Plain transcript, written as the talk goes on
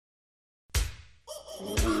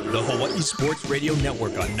The Hawaii Sports Radio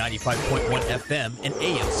Network on 95.1 FM and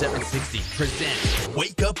AM 760 presents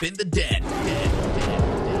Wake Up in the Den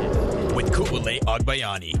with Ku'ule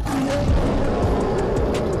Agbayani.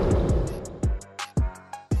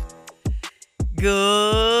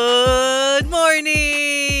 Good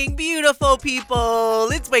morning, beautiful people.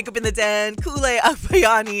 It's Wake Up in the Den. Ku'ule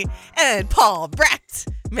Agbayani and Paul Brecht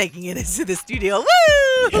making it into the studio.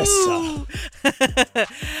 Woo! Yes, sir.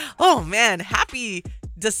 Oh, man. Happy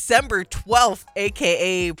December 12th,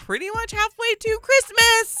 a.k.a. pretty much halfway to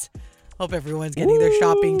Christmas. Hope everyone's getting their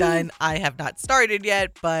shopping done. I have not started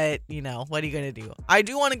yet, but, you know, what are you going to do? I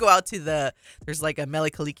do want to go out to there's like a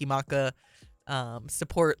Mele Kalikimaka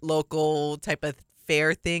support local type of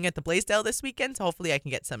fair thing at the Blaisdell this weekend. So hopefully I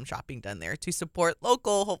can get some shopping done there to support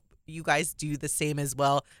local. Hope you guys do the same as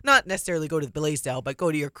well. Not necessarily go to the Blaisdell, but go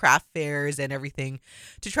to your craft fairs and everything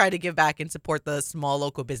to try to give back and support the small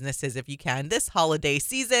local businesses if you can this holiday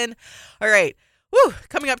season. All right. Woo!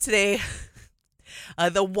 Coming up today,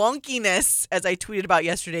 the wonkiness, as I tweeted about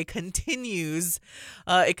yesterday, continues.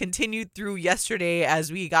 It continued through yesterday as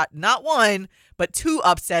we got not one, but two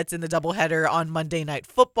upsets in the doubleheader on Monday Night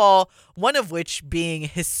Football, one of which being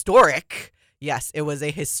historic. Yes, it was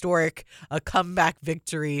a historic comeback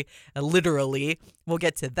victory, literally. We'll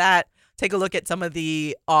get to that. Take a look at some of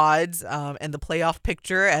the odds and the playoff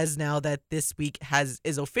picture as now that this week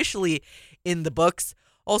is officially in the books.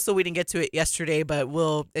 Also, we didn't get to it yesterday, but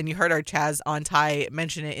and you heard our Chaz on Ty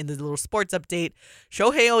mention it in the little sports update.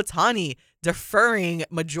 Shohei Ohtani deferring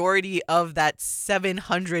majority of that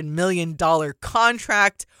 $700 million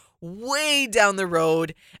contract way down the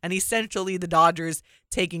road, and essentially the Dodgers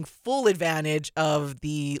taking full advantage of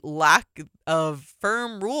the lack of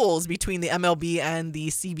firm rules between the MLB and the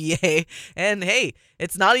CBA. And hey,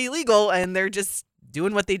 it's not illegal, and they're just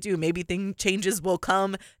doing what they do. Maybe changes will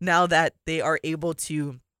come now that they are able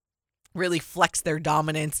to really flex their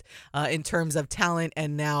dominance in terms of talent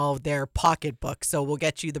and now their pocketbook. So we'll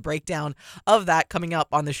get you the breakdown of that coming up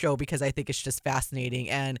on the show because I think it's just fascinating.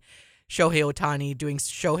 And Shohei Ohtani doing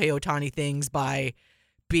Shohei Ohtani things by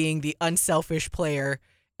being the unselfish player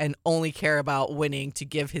and only care about winning to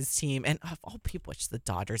give his team, and of all people, it's the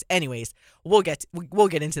Dodgers. Anyways, we'll get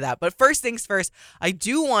into that. But first things first, I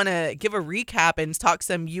do want to give a recap and talk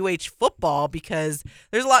some UH football because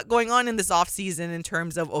there's a lot going on in this offseason in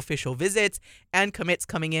terms of official visits and commits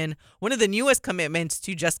coming in. One of the newest commitments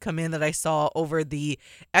to just come in that I saw over the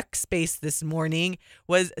X space this morning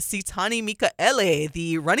was Sitani Mikaele,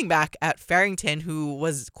 the running back at Farrington, who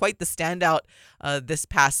was quite the standout this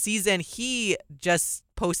past season. He just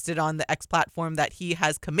posted on the X platform that he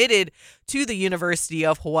has committed to the University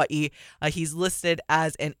of Hawaii. He's listed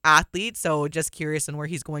as an athlete, so just curious on where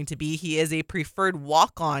he's going to be. He is a preferred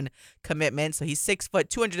walk-on commitment, so he's 6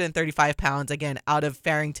 foot, 235 pounds, again, out of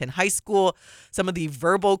Farrington High School. Some of the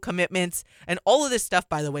verbal commitments and all of this stuff,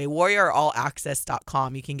 by the way,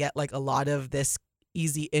 warriorallaccess.com. You can get like a lot of this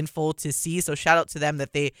easy info to see, so shout out to them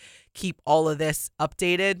that they keep all of this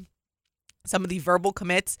updated. Some of the verbal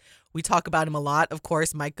commits, we talk about him a lot. Of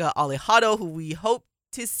course, Micah Alejado, who we hope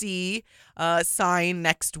to see sign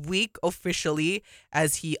next week officially,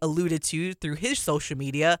 as he alluded to through his social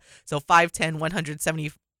media. So 5'10",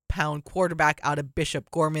 170-pound quarterback out of Bishop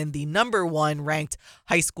Gorman, the number one ranked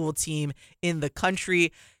high school team in the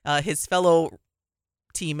country. His fellow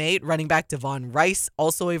teammate, running back Devon Rice,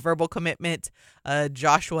 also a verbal commitment.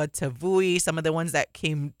 Joshua Tavui, some of the ones that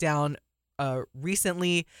came down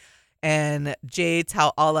recently. And Jay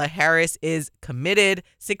Tauala Harris is committed,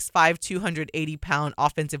 6'5", 280-pound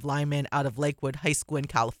offensive lineman out of Lakewood High School in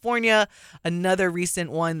California. Another recent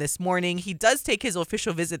one this morning. He does take his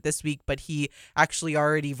official visit this week, but he actually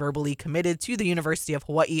already verbally committed to the University of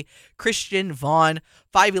Hawaii. Christian Vaughn,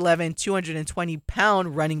 5'11",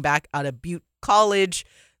 220-pound running back out of Butte College.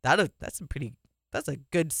 That's a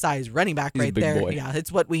good size running back right there. Boy. Yeah,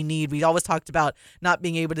 it's what we need. We always talked about not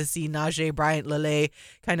being able to see Najee Bryant-Lele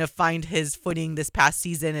kind of find his footing this past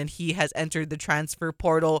season, and he has entered the transfer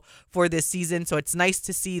portal for this season. So it's nice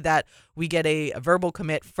to see that we get a verbal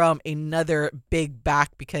commit from another big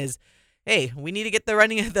back because, hey, we need to get the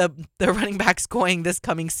running backs going this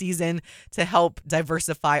coming season to help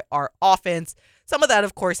diversify our offense. Some of that,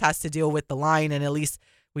 of course, has to deal with the line, and at least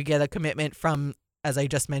we get a commitment from, as I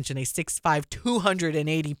just mentioned, a 6'5",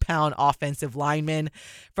 280-pound offensive lineman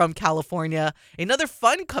from California. Another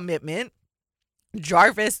fun commitment,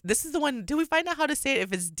 Jarvis. This is the one. Do we find out how to say it?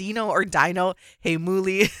 If it's Dino or Dino? Hey,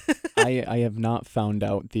 Mooley. I have not found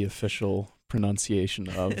out the official pronunciation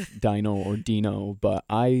of Dino or Dino, but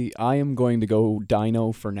I am going to go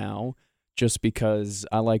Dino for now, just because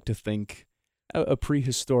I like to think a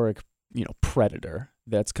prehistoric predator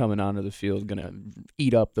that's coming onto the field, gonna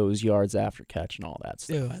eat up those yards after catch and all that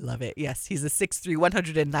stuff. Oh, I love it. Yes, he's a 6'3",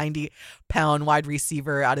 190-pound wide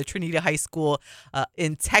receiver out of Trinity High School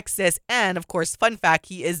in Texas. And, of course, fun fact,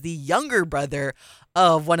 he is the younger brother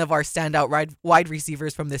of one of our standout wide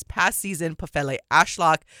receivers from this past season, Pafele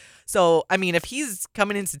Ashlock. So, I mean, if he's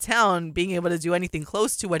coming into town being able to do anything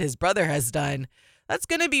close to what his brother has done, that's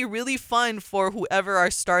going to be really fun for whoever our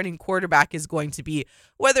starting quarterback is going to be.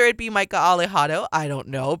 Whether it be Micah Alejado, I don't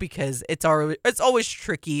know, because it's always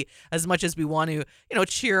tricky as much as we want to,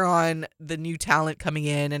 cheer on the new talent coming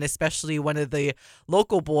in, and especially one of the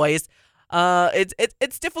local boys.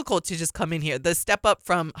 It's difficult to just come in here. The step up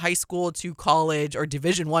from high school to college or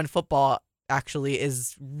Division I football actually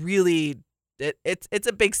is really it's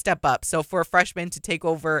a big step up. So for a freshman to take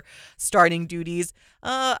over starting duties,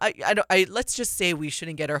 let's just say we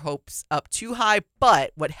shouldn't get our hopes up too high.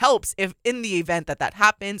 But what helps, if in the event that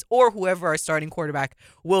happens, or whoever our starting quarterback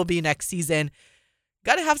will be next season,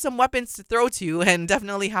 got to have some weapons to throw to, and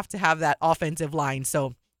definitely have to have that offensive line.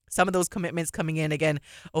 So some of those commitments coming in. Again,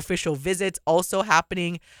 official visits also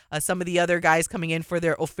happening. Some of the other guys coming in for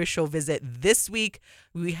their official visit this week.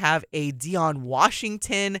 We have a Dion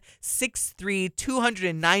Washington, 6'3",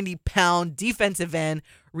 290-pound defensive end,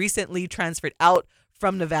 recently transferred out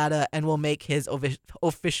from Nevada and will make his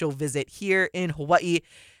official visit here in Hawaii.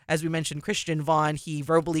 As we mentioned, Christian Vaughn, he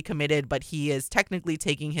verbally committed, but he is technically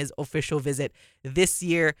taking his official visit this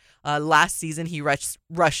year. Last season, he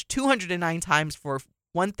rushed 209 times for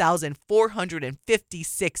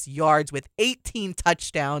 1,456 yards with 18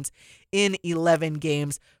 touchdowns in 11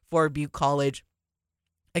 games for Butte College.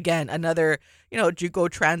 Again, another, JUCO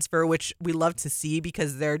transfer, which we love to see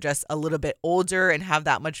because they're just a little bit older and have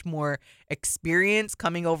that much more experience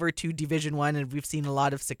coming over to Division I, and we've seen a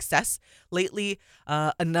lot of success lately.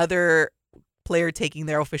 Another player taking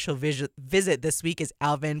their official visit this week is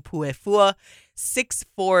Alvin Puefua,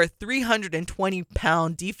 6'4",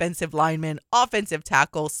 320-pound defensive lineman, offensive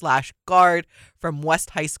tackle / guard from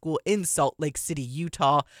West High School in Salt Lake City,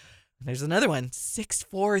 Utah. There's another one,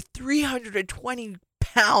 6'4", 320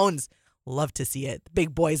 pounds. Love to see it.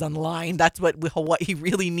 Big boys on the line. That's what Hawaii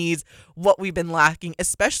really needs, what we've been lacking,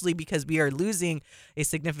 especially because we are losing a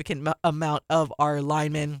significant amount of our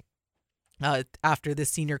linemen after the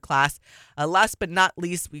senior class. Last but not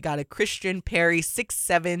least, we got a Christian Perry,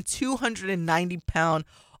 6'7", 290-pound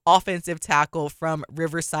offensive tackle from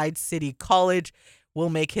Riverside City College. Will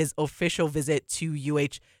make his official visit to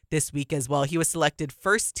UH this week as well. He was selected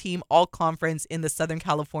first team all-conference in the Southern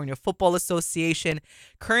California Football Association.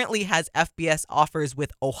 Currently has FBS offers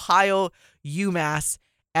with Ohio, UMass,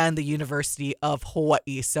 and the University of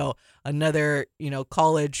Hawaii. So another,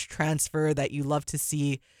 college transfer that you love to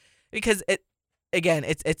see, because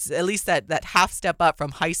it's at least that half step up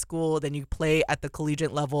from high school, then you play at the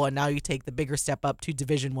collegiate level, and now you take the bigger step up to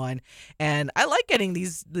Division I. And I like getting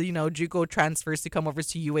these, JUCO transfers to come over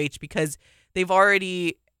to UH because they've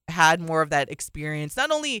already had more of that experience,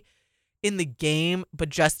 not only in the game, but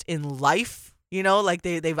just in life. Like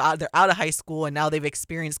they're out of high school and now they've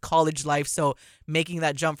experienced college life. So making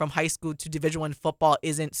that jump from high school to Division I football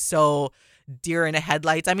isn't so deer in the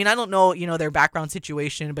headlights. I mean, I don't know, their background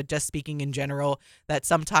situation, but just speaking in general, that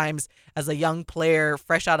sometimes as a young player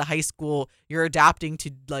fresh out of high school, you're adapting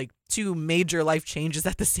to like two major life changes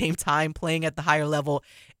at the same time, playing at the higher level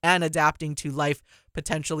and adapting to life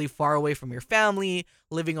potentially far away from your family,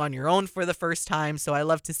 living on your own for the first time. So I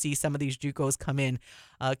love to see some of these JUCOs come in.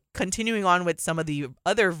 Continuing on with some of the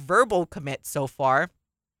other verbal commits so far,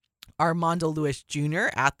 Armando Lewis Jr.,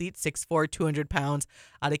 athlete, 6'4", 200 pounds,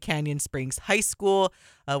 out of Canyon Springs High School.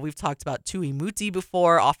 We've talked about Tui Muti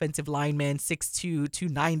before, offensive lineman, 6'2",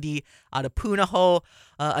 290, out of Punahou.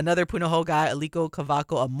 Another Punahou guy, Aliko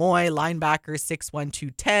Kavako Amoy, linebacker, 6'1",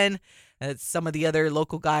 210. Some of the other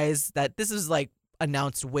local guys that this is like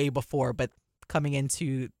announced way before, but coming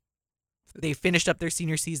into, they finished up their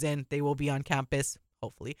senior season. They will be on campus,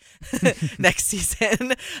 hopefully, next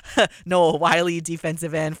season. Noah Wiley,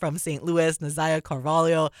 defensive end from St. Louis. Naziah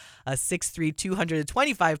Carvalho, a 6'3",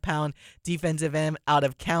 225-pound defensive end out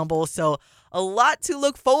of Campbell. So a lot to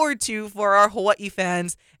look forward to for our Hawaii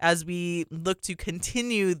fans as we look to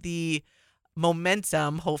continue the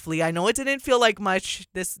momentum, hopefully. I know it didn't feel like much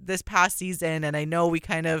this past season, and I know we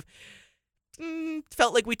kind of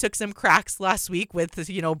felt like we took some cracks last week with,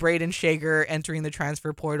 Braden Shager entering the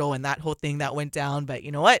transfer portal and that whole thing that went down. But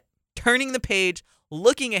you know what? Turning the page,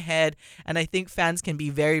 looking ahead, and I think fans can be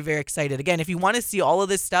very, very excited. Again, if you want to see all of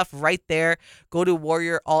this stuff right there, go to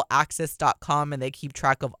warriorallaccess.com, and they keep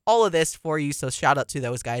track of all of this for you. So shout out to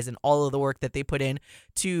those guys and all of the work that they put in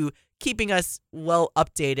to keeping us well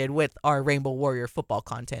updated with our Rainbow Warrior football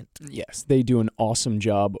content. Yes, they do an awesome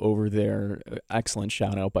job over there. Excellent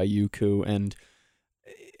shout out by Yuku. And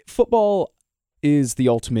football is the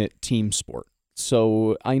ultimate team sport.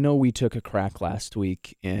 So I know we took a crack last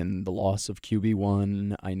week in the loss of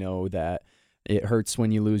QB1. I know that it hurts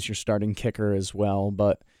when you lose your starting kicker as well,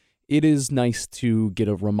 but it is nice to get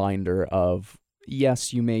a reminder of,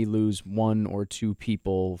 yes, you may lose one or two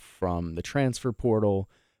people from the transfer portal,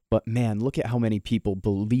 but man, look at how many people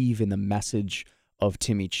believe in the message of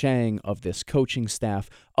Timmy Chang, of this coaching staff,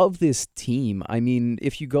 of this team. I mean,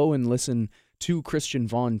 if you go and listen to Christian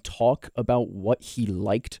Vaughn talk about what he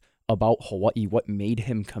liked about Hawaii, what made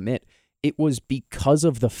him commit, it was because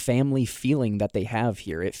of the family feeling that they have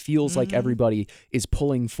here. It feels like everybody is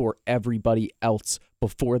pulling for everybody else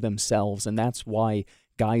before themselves, and that's why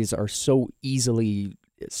guys are so easily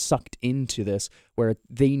sucked into this, where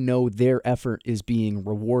they know their effort is being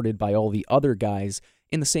rewarded by all the other guys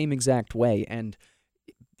in the same exact way. And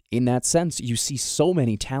in that sense, you see so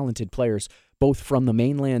many talented players, both from the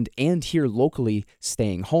mainland and here locally,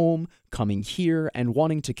 staying home, coming here, and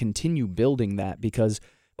wanting to continue building that because,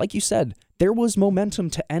 like you said, there was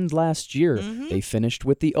momentum to end last year. They finished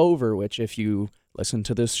with the over, which if you listen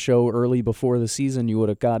to this show early before the season, you would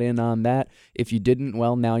have got in on that. If you didn't,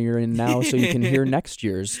 well, now you're in now, so you can hear next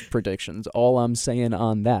year's predictions. All I'm saying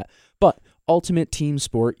on that. But ultimate team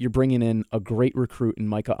sport, you're bringing in a great recruit in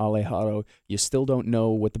Micah Alejaro. You still don't know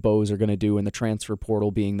what the Bows are going to do in the transfer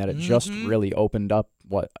portal, being that it just really opened up,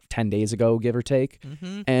 10 days ago, give or take.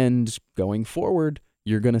 And going forward,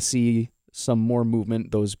 you're going to see some more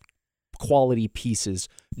movement, those quality pieces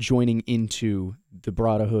joining into the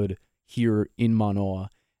Brotherhood here in Manoa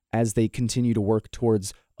as they continue to work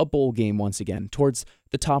towards a bowl game once again, towards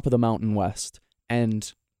the top of the Mountain West,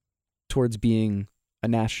 and towards being a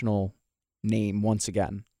national name once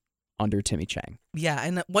again under Timmy Chang. Yeah,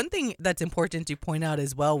 and one thing that's important to point out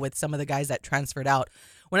as well with some of the guys that transferred out,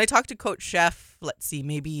 when I talked to Coach Chef, let's see,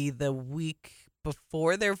 maybe the week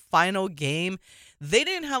before their final game, they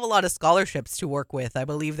didn't have a lot of scholarships to work with. I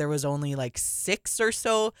believe there was only like 6 or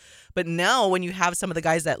so. But now when you have some of the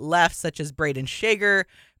guys that left, such as Braden Shager,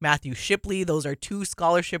 Matthew Shipley, those are 2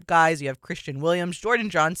 scholarship guys. You have Christian Williams, Jordan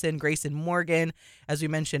Johnson, Grayson Morgan, as we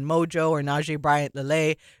mentioned, Mojo or Najee Bryant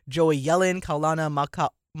Lele, Joey Yellen, Kaulana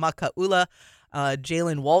Makaula,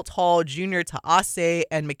 Jalen Walthall, Junior Taase,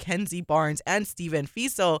 and Mackenzie Barnes and Steven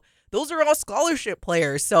Fiso. Those are all scholarship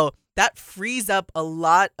players. So that frees up a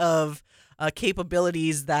lot of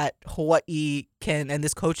capabilities that Hawaii can and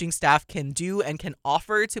this coaching staff can do and can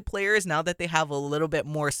offer to players now that they have a little bit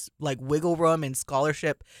more like wiggle room and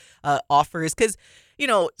scholarship offers. Because, you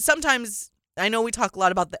know, sometimes I know we talk a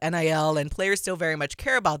lot about the NIL and players still very much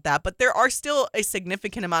care about that, but there are still a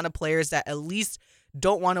significant amount of players that at least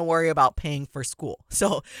don't want to worry about paying for school.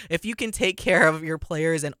 So if you can take care of your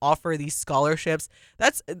players and offer these scholarships,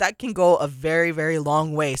 that can go a very, very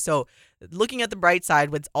long way. So looking at the bright side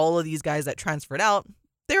with all of these guys that transferred out,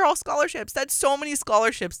 they're all scholarships. That's so many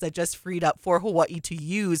scholarships that just freed up for Hawaii to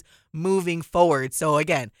use moving forward. So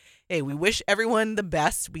again, hey, we wish everyone the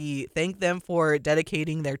best. We thank them for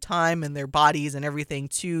dedicating their time and their bodies and everything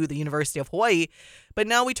to the University of Hawaii. But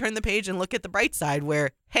now we turn the page and look at the bright side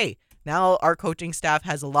where, hey, now our coaching staff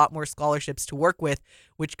has a lot more scholarships to work with,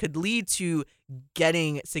 which could lead to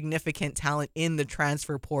getting significant talent in the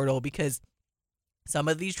transfer portal, because some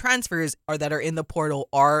of these transfers that are in the portal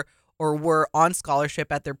are or were on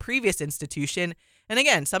scholarship at their previous institution. And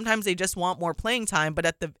again, sometimes they just want more playing time,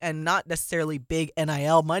 and not necessarily big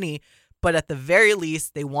NIL money, but at the very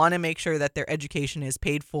least, they want to make sure that their education is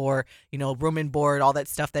paid for, room and board, all that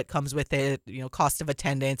stuff that comes with it, cost of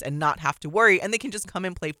attendance, and not have to worry. And they can just come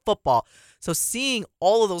and play football. So seeing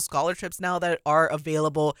all of those scholarships now that are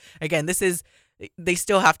available, again, they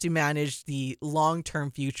still have to manage the long-term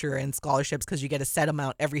future and scholarships because you get a set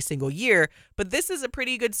amount every single year. But this is a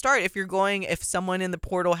pretty good start. If someone in the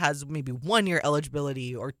portal has maybe 1 year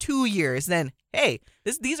eligibility or 2 years, then hey,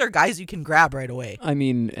 these are guys you can grab right away. I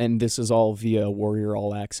mean, and this is all via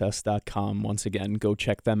warriorallaccess.com. Once again, go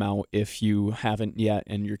check them out if you haven't yet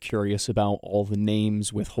and you're curious about all the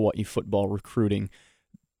names with Hawaii football recruiting.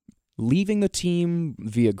 Leaving the team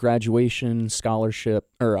via graduation, scholarship,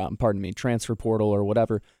 or transfer portal or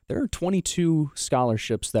whatever, there are 22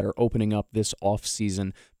 scholarships that are opening up this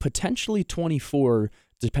offseason, potentially 24,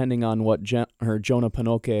 depending on what Jonah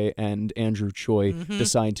Panoke and Andrew Choi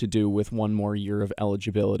decide to do with 1 more year of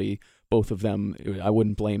eligibility. both of them, I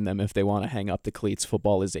wouldn't blame them if they want to hang up the cleats.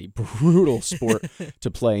 Football is a brutal sport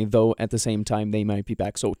to play, though at the same time they might be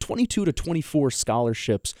back. So 22 to 24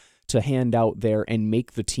 scholarships to hand out there and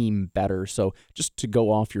make the team better. So just to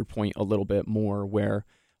go off your point a little bit more, where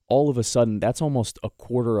all of a sudden that's almost a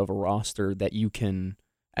quarter of a roster that you can,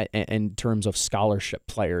 in terms of scholarship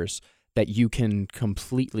players, that you can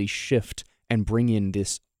completely shift and bring in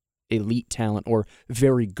this elite talent or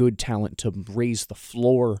very good talent to raise the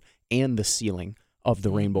floor and the ceiling of the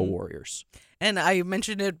Rainbow Warriors. And I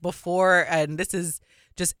mentioned it before, and this is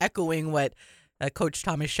just echoing what Coach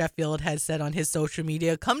Thomas Sheffield has said on his social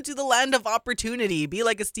media. Come to the land of opportunity. Be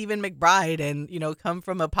like a Stephen McBride and, come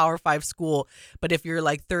from a Power 5 school. But if you're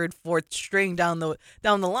like third, fourth string down the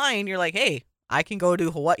line, you're like, hey, I can go to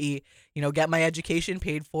Hawaii, get my education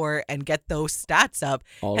paid for and get those stats up.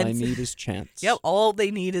 All I need is chance. Yep, all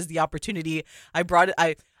they need is the opportunity. I brought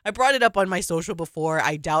it up on my social before.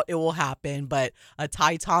 I doubt it will happen, but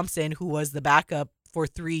Ty Thompson, who was the backup for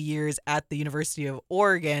 3 years at the University of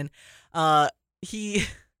Oregon, he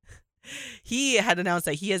had announced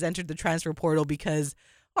that he has entered the transfer portal because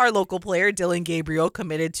our local player, Dylan Gabriel,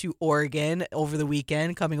 committed to Oregon over the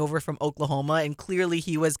weekend, coming over from Oklahoma. And clearly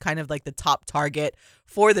he was kind of like the top target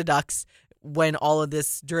for the Ducks during all of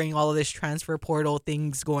this transfer portal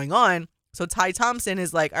things going on. So Ty Thompson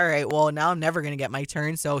is like, all right, well, now I'm never going to get my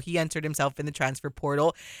turn. So he entered himself in the transfer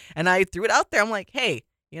portal. And I threw it out there. I'm like, hey,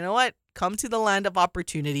 you know what? Come to the land of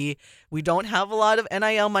opportunity. We don't have a lot of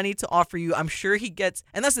NIL money to offer you. I'm sure he gets,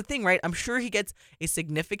 and that's the thing, right? I'm sure he gets a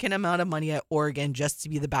significant amount of money at Oregon just to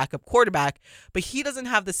be the backup quarterback, but he doesn't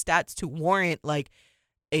have the stats to warrant like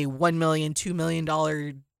a $1 million, $2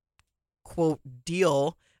 million quote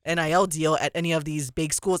deal, NIL deal at any of these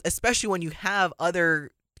big schools, especially when you have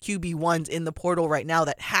other QB1s in the portal right now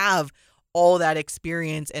that have all that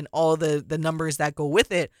experience and all the numbers that go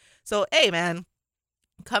with it. So, hey, man,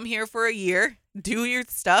 come here for a year, do your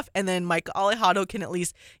stuff, and then Mike Alejado can at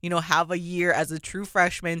least, have a year as a true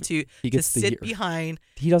freshman to sit behind.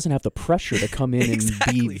 He doesn't have the pressure to come in and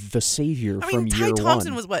be the savior from year one. Ty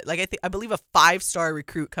Thompson was what? I believe a 5-star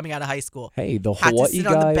recruit coming out of high school. Hey, the had Hawaii to sit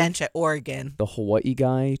guy on the bench at Oregon. The Hawaii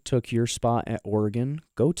guy took your spot at Oregon.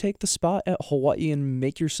 Go take the spot at Hawaii and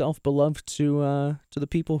make yourself beloved to the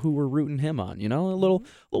people who were rooting him on. A little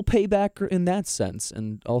payback in that sense.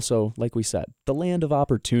 And also, like we said, the land of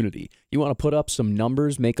opportunity. You want to put up some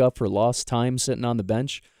numbers, make up for lost time sitting on the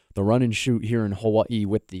bench. The run and shoot here in Hawaii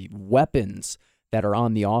with the weapons that are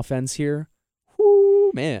on the offense here.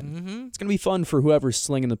 Whoo, man. It's going to be fun for whoever's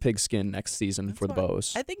slinging the pigskin next season for the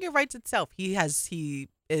Bows. I think it writes itself. He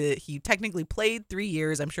technically played 3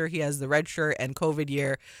 years. I'm sure he has the red shirt and COVID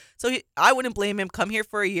year. So I wouldn't blame him. Come here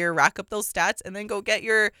for a year, rack up those stats, and then go get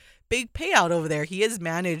your big payout over there. He is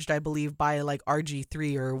managed, I believe, by like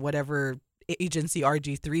RG3 or whatever agency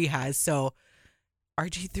RG3 has. So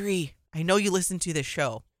RG3, I know you listen to this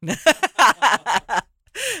show.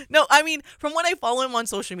 No, I mean, from what I follow him on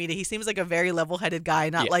social media, he seems like a very level-headed guy,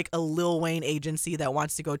 not like a Lil Wayne agency that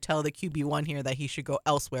wants to go tell the QB1 here that he should go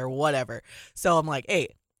elsewhere, whatever. So I'm like, hey,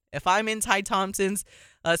 if I'm in Ty Thompson's,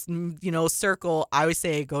 circle, I would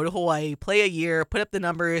say go to Hawaii, play a year, put up the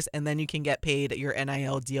numbers, and then you can get paid your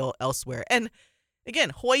NIL deal elsewhere. And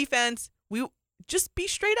again, Hawaii fans, we just be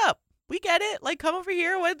straight up. We get it. Like, come over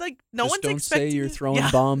here. No just one's expecting. Don't say you're throwing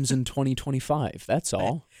bombs in 2025. That's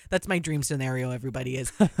all. That's my dream scenario, everybody,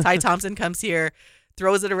 is Ty Thompson comes here,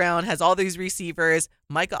 throws it around, has all these receivers.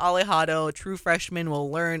 Micah Alejado, true freshman,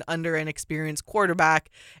 will learn under an experienced quarterback.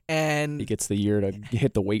 And he gets the year to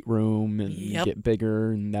hit the weight room and get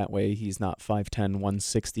bigger. And that way he's not 5'10",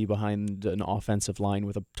 160 behind an offensive line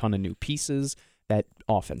with a ton of new pieces. That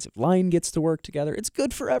offensive line gets to work together. It's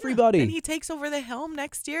good for everybody. And he takes over the helm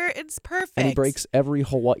next year. It's perfect. And he breaks every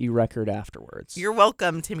Hawaii record afterwards. You're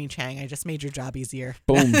welcome, Timmy Chang. I just made your job easier.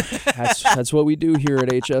 Boom. That's what we do here at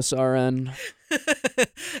HSRN.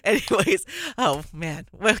 Anyways, oh man.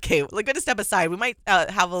 Okay, we're going to step aside. We might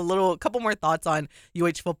have a couple more thoughts on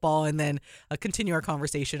UH football and then continue our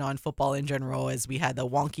conversation on football in general, as we had the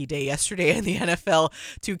wonky day yesterday in the NFL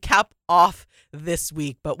to cap off this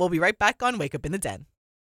week. But we'll be right back on Wake Up in the Den.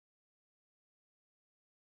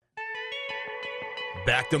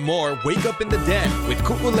 Back to more Wake Up in the Den with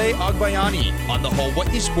Ku'ulei Agbayani on the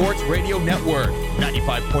Hawaii Sports Radio Network,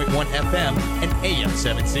 95.1 FM and AM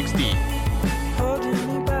 760.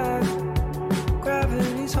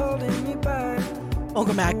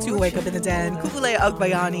 Welcome back to Wake Up in the Den. Ku'ulei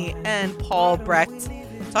Agbayani and Paul Brecht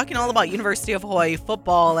talking all about University of Hawaii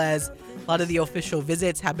football, as a lot of the official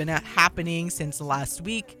visits have been happening since last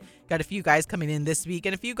week. Got a few guys coming in this week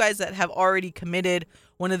and a few guys that have already committed.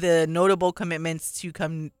 One of the notable commitments to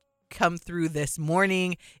come come through this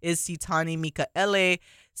morning is Sitani Mikaele,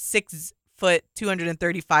 6',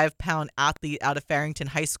 235-pound athlete out of Farrington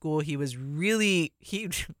High School. He was really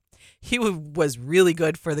was really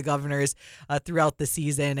good for the Governors throughout the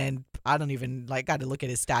season, and I don't even got to look at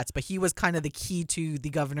his stats, but he was kind of the key to the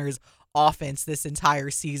Governors' offense this entire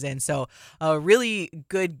season. So a really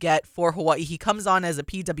good get for Hawaii. He comes on as a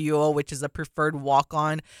PWO, which is a preferred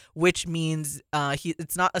walk-on, which means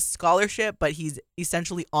it's not a scholarship, but he's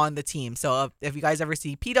essentially on the team. So if you guys ever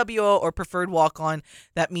see PWO or preferred walk-on,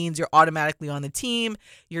 that means you're automatically on the team.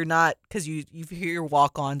 You're not, because you hear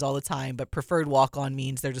walk-ons all the time, but preferred walk-on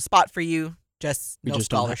means there's a spot for you. Just no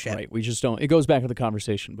scholarship. Right. We just don't. It goes back to the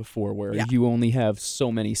conversation before where you only have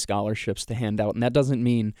so many scholarships to hand out. And that doesn't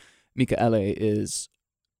mean Mikaele is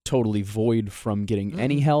totally void from getting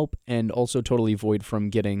any help and also totally void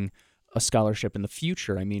from getting a scholarship in the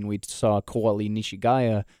future. I mean, we saw Koali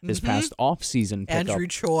Nishigaya this past offseason pick Andrew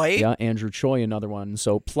up. Choi. Yeah, Andrew Choi, another one.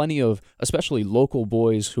 So plenty of, especially local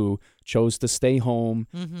boys who chose to stay home,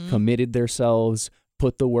 committed themselves,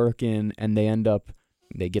 put the work in, and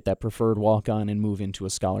they get that preferred walk-on and move into a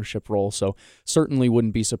scholarship role. So certainly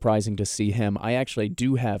wouldn't be surprising to see him. I actually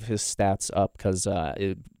do have his stats up because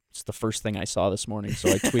it's the first thing I saw this morning, so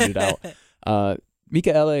I tweeted out.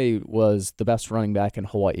 Mikaele was the best running back in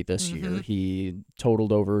Hawaii this year. He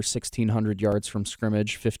totaled over 1,600 yards from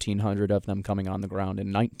scrimmage, 1,500 of them coming on the ground,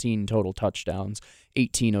 and 19 total touchdowns,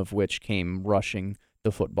 18 of which came rushing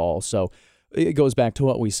the football. So it goes back to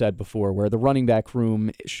what we said before, where the running back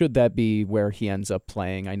room, should that be where he ends up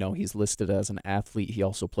playing? I know he's listed as an athlete. He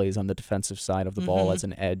also plays on the defensive side of the ball as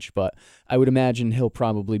an edge, but I would imagine he'll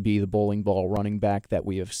probably be the bowling ball running back that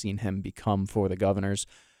we have seen him become for the Governors.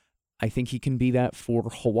 I think he can be that for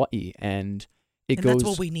Hawaii, and that's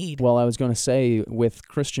what we need. Well, I was going to say, with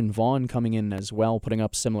Christian Vaughn coming in as well, putting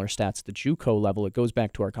up similar stats at the JUCO level, it goes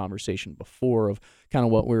back to our conversation before of kind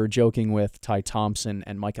of what we were joking with Ty Thompson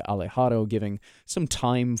and Micah Alejado, giving some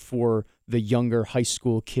time for the younger high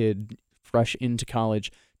school kid fresh into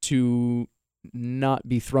college to not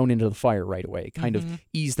be thrown into the fire right away, kind of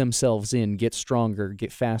ease themselves in, get stronger,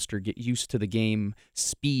 get faster, get used to the game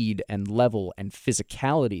speed and level and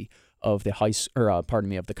physicality of the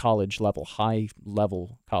of the college level, high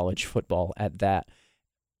level college football at that.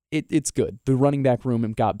 It's good. The running back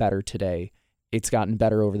room got better today. It's gotten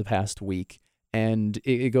better over the past week. And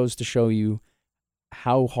it goes to show you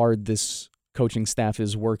how hard this coaching staff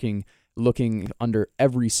is working, looking under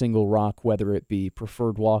every single rock, whether it be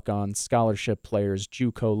preferred walk-ons, scholarship players,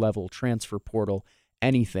 JUCO level, transfer portal,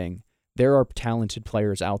 anything. There are talented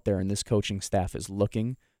players out there, and this coaching staff is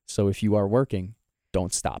looking. So if you are working,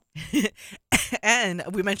 don't stop. And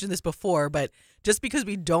we mentioned this before, but just because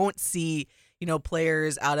we don't see,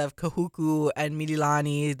 players out of Kahuku and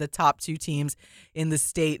Mililani, the top two teams in the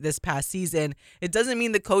state this past season, it doesn't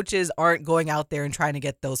mean the coaches aren't going out there and trying to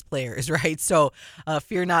get those players, right? So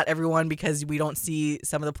fear not, everyone, because we don't see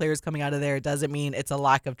some of the players coming out of there. It doesn't mean it's a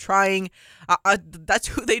lack of trying. That's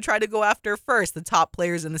who they try to go after first, the top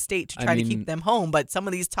players in the state, to try to keep them home. But some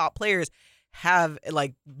of these top players have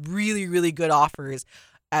really, really good offers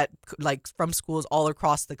at from schools all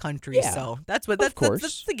across the country. Yeah, so that's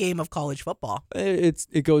the game of college football.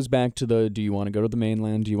 It goes back to do you want to go to the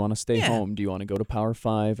mainland? Do you want to stay home? Do you want to go to Power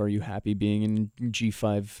 5? Are you happy being in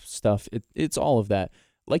G5 stuff? It's all of that.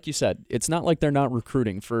 Like you said, it's not like they're not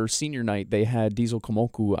recruiting. For senior night, they had Diesel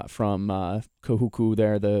Komoku from Kahuku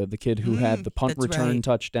there, the kid who had the punt return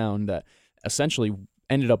touchdown that essentially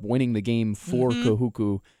ended up winning the game for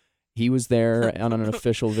Kahuku. He was there on an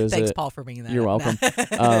official visit. Thanks, Paul, for bringing that You're up.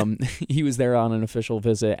 welcome. He was there on an official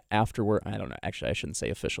visit afterward. I don't know. Actually, I shouldn't say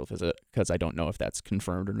official visit because I don't know if that's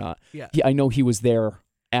confirmed or not. Yeah. I know he was there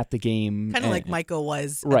at the game. Kind of like Michael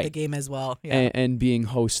was at the game as well. Yeah. And being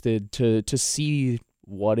hosted to see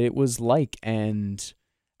what it was like. And,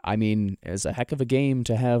 I mean, it's a heck of a game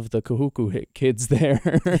to have the Kahuku kids there.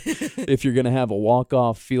 If you're going to have a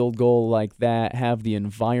walk-off field goal like that, have the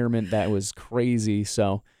environment that was crazy.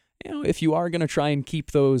 So, if you are going to try and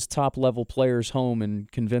keep those top-level players home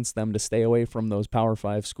and convince them to stay away from those Power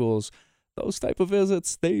 5 schools, those type of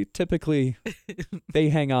visits, they typically they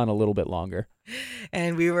hang on a little bit longer.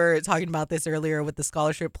 And we were talking about this earlier with the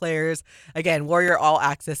scholarship players. Again,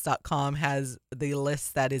 WarriorAllAccess.com has the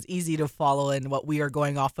list that is easy to follow and what we are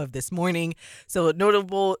going off of this morning. So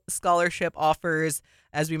notable scholarship offers,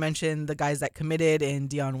 as we mentioned, the guys that committed in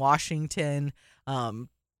Dion Washington,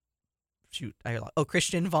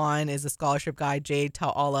 Christian Vaughn is a scholarship guy. Jay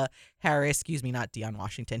Ta'ala Harris, not Dion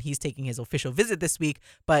Washington. He's taking his official visit this week,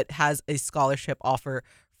 but has a scholarship offer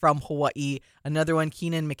from Hawaii. Another one,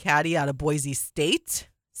 Keenan McCaddy out of Boise State.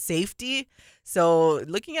 safety. So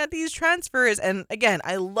looking at these transfers, and again,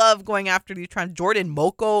 I love going after these Jordan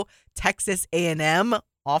Moko, Texas A&M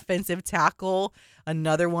offensive tackle,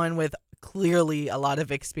 another one with clearly a lot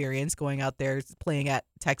of experience going out there playing at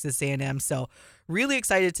Texas A&M. So really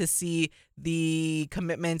excited to see the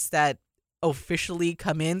commitments that officially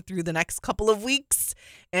come in through the next couple of weeks.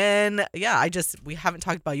 And yeah, we haven't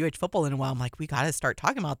talked about UH football in a while. I'm like, we got to start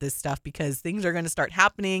talking about this stuff because things are going to start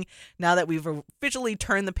happening now that we've officially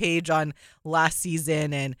turned the page on last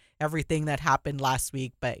season and everything that happened last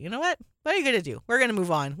week. But you know what? What are you going to do? We're going to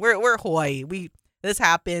move on. We're Hawaii. This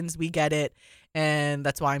happens. We get it. And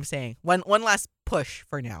that's why I'm saying one last push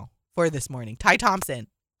for now, for this morning. Ty Thompson,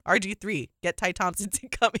 RG3, get Ty Thompson to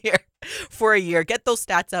come here for a year, get those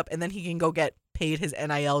stats up, and then he can go get paid his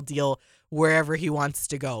NIL deal wherever he wants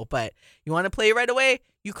to go. But you want to play right away?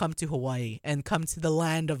 You come to Hawaii and come to the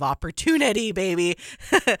land of opportunity, baby.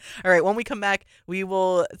 All right, when we come back, we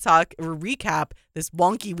will recap this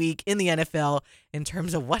wonky week in the NFL in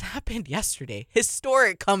terms of what happened yesterday.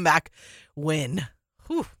 Historic comeback win.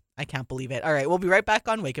 Whew, I can't believe it. All right, we'll be right back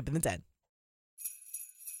on Wake Up in the Den.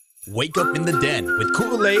 Wake Up in the Den with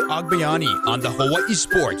Ku'ulei Agbayani on the Hawaii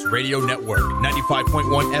Sports Radio Network,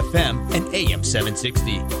 95.1 FM and AM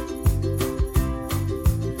 760.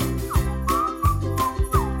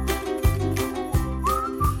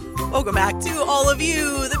 Welcome back to all of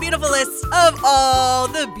you, the beautifulest of all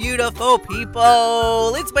the beautiful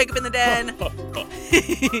people. Let's Wake Up in the Den.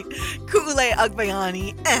 Ku'ulei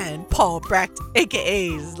Agbayani and Paul Brecht,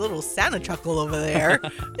 a.k.a. his little Santa chuckle over there.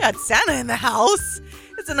 We got Santa in the house.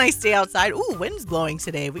 It's a nice day outside. Ooh, wind's blowing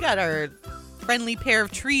today. We got our friendly pair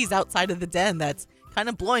of trees outside of the den that's kind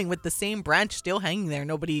of blowing with the same branch still hanging there.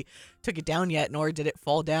 Nobody took it down yet, nor did it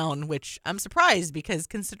fall down, which I'm surprised because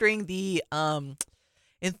considering the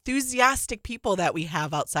enthusiastic people that we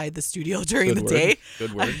have outside the studio during the day,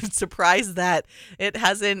 I'm surprised that it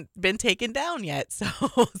hasn't been taken down yet. So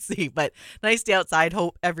we'll see. But nice day outside.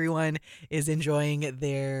 Hope everyone is enjoying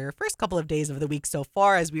their first couple of days of the week so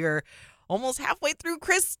far as we are almost halfway through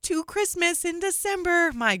Christmas in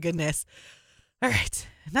December. My goodness. All right.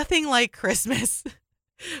 Nothing like Christmas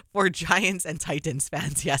for Giants and Titans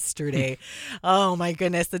fans yesterday. Oh my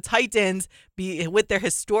goodness. The Titans, with their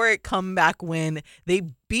historic comeback win, they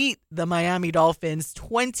beat the Miami Dolphins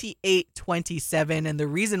 28-27. And the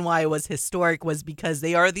reason why it was historic was because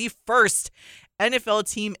they are the first NFL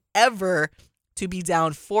team ever to be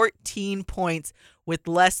down 14 points with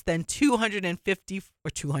less than 2 minutes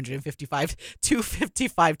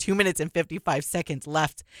and 55 seconds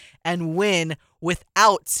left and win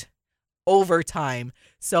without overtime.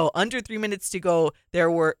 So under 3 minutes to go, there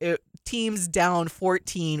were teams down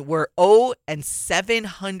 14 were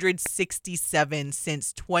 0-767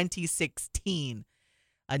 since 2016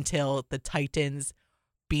 until the Titans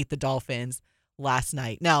beat the Dolphins last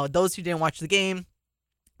night. Now, those who didn't watch the game,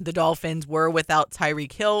 the Dolphins were without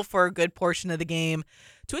Tyreek Hill for a good portion of the game.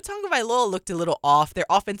 Tua Tagovailoa looked a little off. Their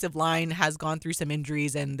offensive line has gone through some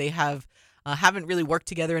injuries, and they haven't really worked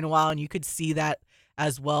together in a while, and you could see that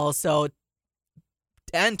as well. So,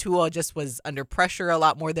 and Tua just was under pressure a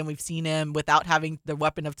lot more than we've seen him without having the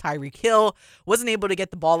weapon of Tyreek Hill. Wasn't able to get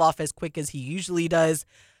the ball off as quick as he usually does.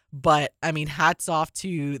 But, I mean, hats off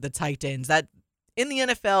to the Titans. That in the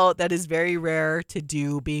NFL, that is very rare to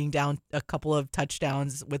do, being down a couple of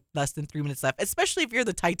touchdowns with less than 3 minutes left, especially if you're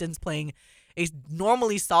the Titans playing a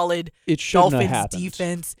normally solid Dolphins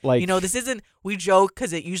defense. This isn't, we joke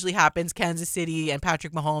because it usually happens, Kansas City and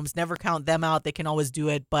Patrick Mahomes, never count them out. They can always do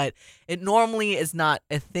it, but it normally is not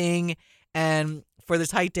a thing. And for the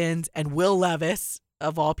Titans and Will Levis,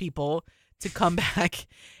 of all people, to come back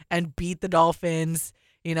and beat the Dolphins,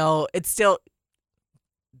 it's still,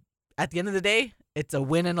 at the end of the day, it's a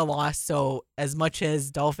win and a loss. So as much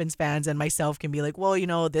as Dolphins fans and myself can be like, well,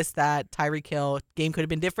 this, that, Tyreek Hill, game could have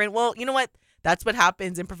been different. Well, you know what? That's what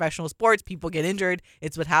happens in professional sports. People get injured.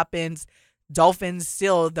 It's what happens. Dolphins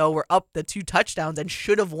still, though, were up the 2 touchdowns and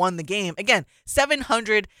should have won the game. Again,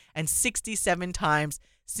 767 times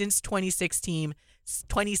since 2016.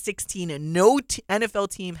 2016, no NFL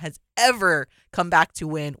team has ever come back to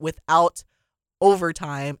win without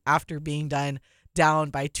overtime after being down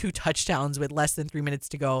by 2 touchdowns with less than 3 minutes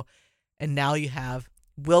to go. And now you have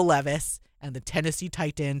Will Levis and the Tennessee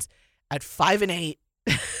Titans at 5-8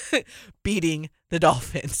 beating the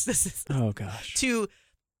Dolphins. This is, oh gosh, to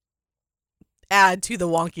add to the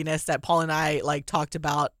wonkiness that Paul and I talked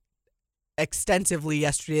about extensively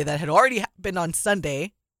yesterday that had already happened on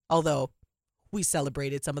Sunday, although we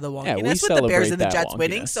celebrated some of the Yeah, we wonkiness with the Bears celebrate and the that Jets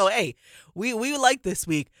winning. wonkiness. So, hey, we like this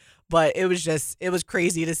week. But it was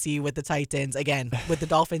crazy to see with the Titans, again, with the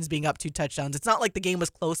Dolphins being up 2 touchdowns. It's not like the game was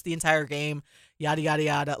close the entire game, yada, yada,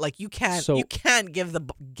 yada. Like, you can't give the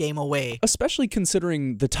game away. Especially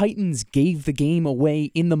considering the Titans gave the game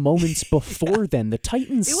away in the moments before then. The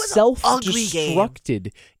Titans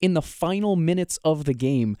self-destructed in the final minutes of the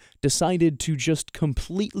game, decided to just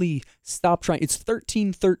completely stop trying. It's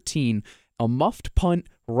 13-13, a muffed punt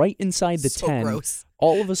right inside the 10. Gross.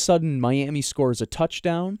 All of a sudden, Miami scores a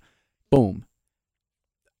touchdown. Boom.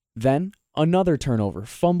 Then another turnover,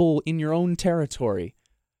 fumble in your own territory.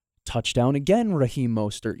 Touchdown again, Raheem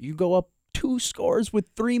Mostert. You go up 2 scores with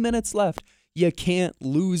 3 minutes left. You can't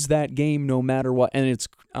lose that game no matter what. And it's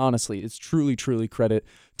truly, truly credit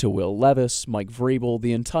to Will Levis, Mike Vrabel,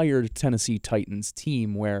 the entire Tennessee Titans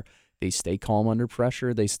team, where they stay calm under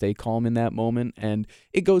pressure. They stay calm in that moment. And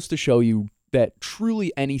it goes to show you that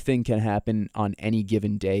truly anything can happen on any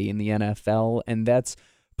given day in the NFL. And that's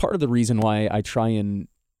part of the reason why I try and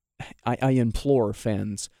I implore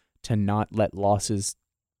fans to not let losses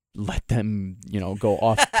let them, go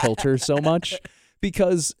off kilter so much,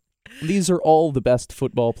 because these are all the best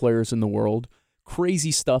football players in the world. Crazy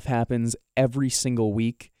stuff happens every single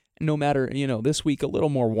week. No matter, this week a little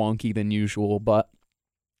more wonky than usual, but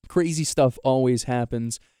crazy stuff always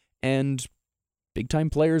happens, and big-time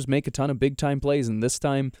players make a ton of big-time plays, and this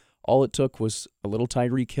time all it took was a little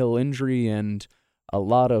Tyreek Hill injury and a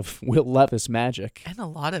lot of Will Levis magic. And a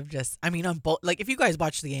lot of on both, like, if you guys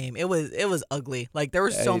watched the game, it was ugly. Like, there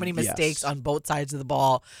were so many mistakes on both sides of the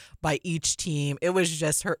ball by each team. It was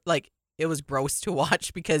just it was gross to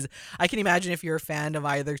watch, because I can imagine if you're a fan of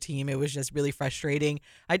either team, it was just really frustrating.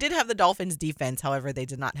 I did have the Dolphins defense, however, they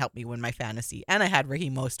did not help me win my fantasy. And I had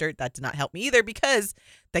Raheem Mostert. That did not help me either, because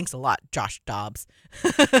thanks a lot, Josh Dobbs.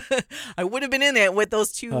 I would have been in it with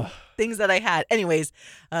those 2 things that I had. Anyways,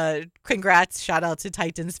 congrats. Shout out to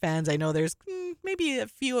Titans fans. I know there's maybe a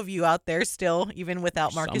few of you out there still, even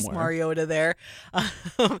without Marcus Mariota there.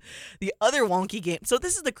 The other wonky game. So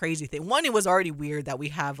this is the crazy thing. One, it was already weird that we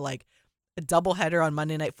have like a doubleheader on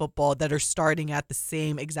Monday Night Football that are starting at the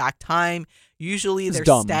same exact time. Usually they're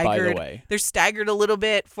staggered. By the way. They're staggered a little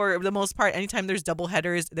bit for the most part. Anytime there's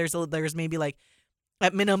doubleheaders, there's maybe like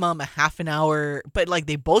at minimum a half an hour, but like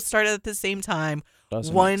they both started at the same time.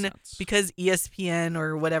 Doesn't one make sense. Because ESPN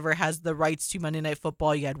or whatever has the rights to Monday Night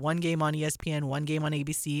Football. You had one game on ESPN, one game on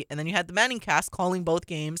ABC, and then you had the Manning cast calling both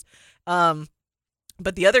games.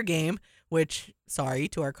 But the other game, which, sorry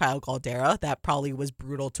to our Kyle Caldera, that probably was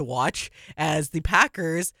brutal to watch, as the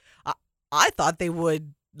Packers, I thought they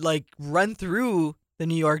would like run through the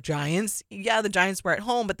New York Giants. Yeah, the Giants were at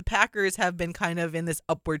home, but the Packers have been kind of in this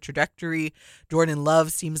upward trajectory. Jordan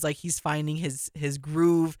Love seems like he's finding his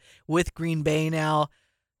groove with Green Bay now.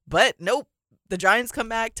 But nope, the Giants come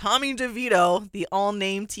back. Tommy DeVito, the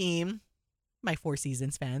all-name team, my Four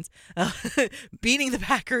Seasons fans, beating the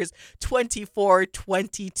Packers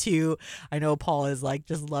 24-22. I know Paul is like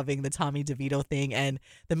just loving the Tommy DeVito thing, and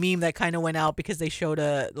the meme that kind of went out because they showed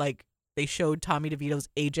Tommy DeVito's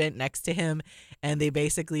agent next to him, and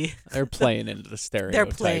they're playing into the stereotype. They're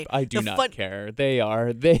playing. I do not care. They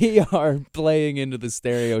are playing into the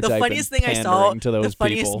stereotype. The funniest thing I saw, the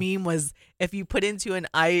funniest people. Meme was if you put into an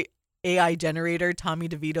AI generator Tommy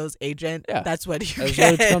DeVito's agent, that's what you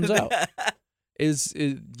get. That's what comes out. Is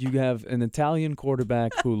you have an Italian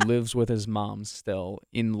quarterback who lives with his mom still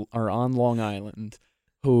on Long Island,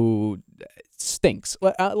 who stinks.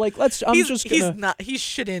 I'm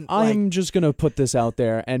just gonna put this out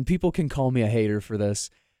there, and people can call me a hater for this.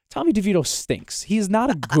 Tommy DeVito stinks. He is not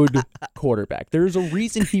a good quarterback. There's a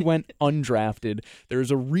reason he went undrafted.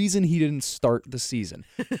 There's a reason he didn't start the season.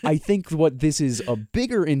 I think what this is a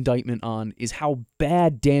bigger indictment on is how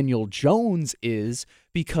bad Daniel Jones is,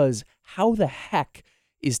 because how the heck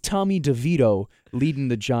is Tommy DeVito leading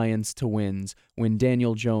the Giants to wins when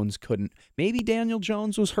Daniel Jones couldn't? Maybe Daniel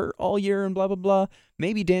Jones was hurt all year and blah, blah, blah.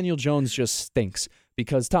 Maybe Daniel Jones just stinks,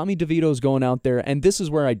 because Tommy DeVito's going out there, and this is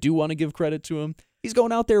where I do want to give credit to him. He's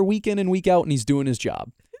going out there week in and week out, and he's doing his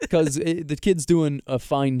job, because the kid's doing a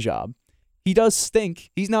fine job. He does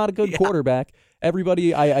stink. He's not a good quarterback.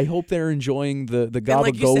 Everybody, I hope they're enjoying the Gaba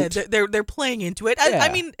like you Goat. said, they're playing into it.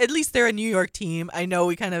 I mean, at least they're a New York team. I know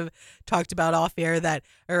we kind of talked about off air that,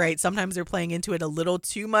 all right, sometimes they're playing into it a little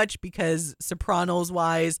too much, because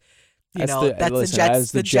Sopranos-wise, That's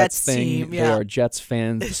as the Jets thing, team. They Yeah. are Jets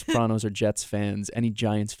fans. The Sopranos are Jets fans. Any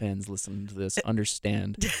Giants fans listening to this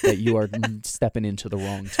understand that you are stepping into the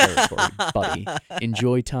wrong territory, buddy.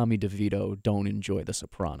 Enjoy Tommy DeVito. Don't enjoy The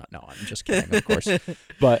Soprano. No, I'm just kidding, of course.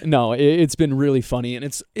 But no, it's been really funny, and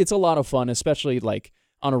it's a lot of fun, especially like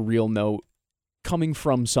on a real note, coming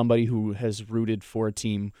from somebody who has rooted for a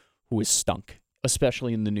team who is stunk,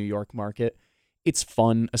 especially in the New York market. It's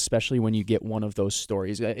fun, especially when you get one of those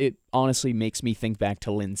stories. It honestly makes me think back to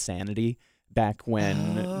Linsanity, back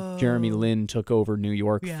when Jeremy Lin took over New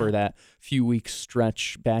York for that few weeks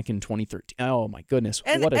stretch back in 2013. Oh my goodness,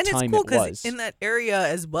 what a time it's cool it was! In that area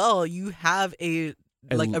as well, you have a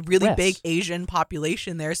really big Asian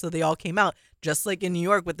population there, so they all came out, just like in New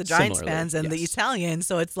York with the Giants fans and the Italians.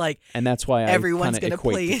 So it's like, and that's why everyone's going to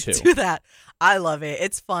play into that. I love it.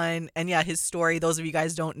 It's fun. And yeah, his story, those of you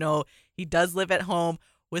guys don't know, he does live at home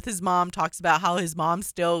with his mom, talks about how his mom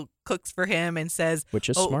still cooks for him and says, which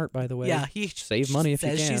is smart, by the way. Yeah, he save money if you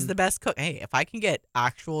can. She's the best cook. Hey, if I can get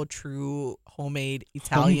actual, true homemade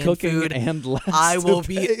Italian food, and I will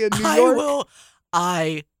be in New York.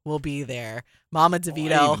 I will be there. Mama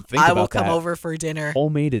DeVito, I will come over for dinner.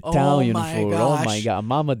 Homemade Italian food. Gosh. Oh my God.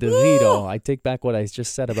 Mama DeVito. I take back what I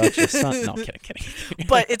just said about your son. No, kidding.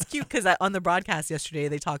 But it's cute because on the broadcast yesterday,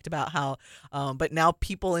 they talked about how, but now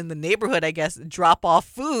people in the neighborhood, I guess, drop off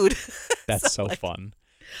food. That's so fun.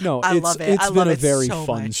 No, I love it. It's been a very so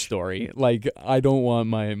fun much. story. Like, I don't want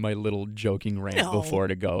my little joking rant before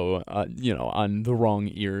to go, on the wrong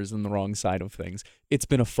ears and the wrong side of things. It's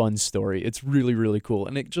been a fun story. It's really, really cool.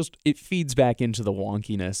 And it feeds back into the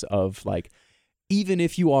wonkiness of, like, even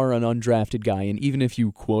if you are an undrafted guy and even if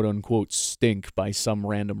you quote unquote stink by some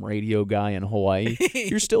random radio guy in Hawaii,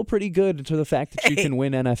 you're still pretty good to the fact that you can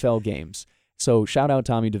win NFL games. So shout out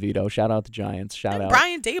Tommy DeVito, shout out the Giants, shout out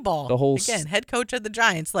Brian Daboll, the whole again head coach of the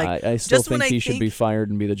Giants. Like I still think he should be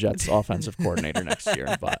fired and be the Jets' offensive coordinator next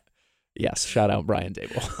year. But yes, shout out Brian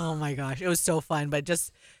Daboll. Oh my gosh, it was so fun. But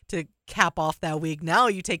just to cap off that week, now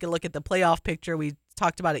you take a look at the playoff picture. We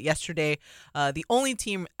talked about it yesterday. The only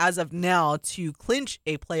team as of now to clinch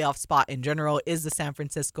a playoff spot in general is the San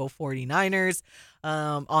Francisco 49ers.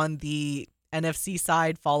 On the NFC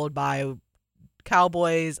side, followed by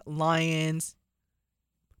Cowboys, Lions,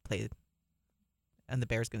 and the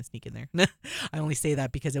Bears going to sneak in there. I only say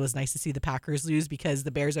that because it was nice to see the Packers lose, because the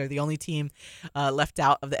Bears are the only team left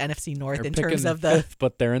out of the NFC North in terms of the fifth,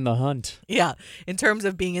 but they're in the hunt. Yeah, in terms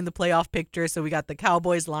of being in the playoff picture. So we got the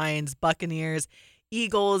Cowboys, Lions, Buccaneers,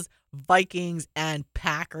 Eagles, Vikings, and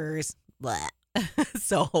Packers. Blah.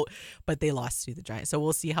 But they lost to the Giants. So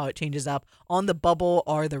we'll see how it changes up. On the bubble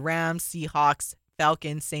are the Rams, Seahawks,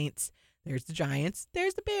 Falcons, Saints. There's the Giants.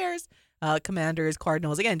 There's the Bears, Commanders,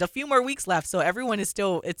 Cardinals. Again, a few more weeks left, so everyone it's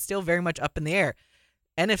still very much up in the air.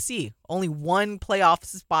 NFC, only one playoff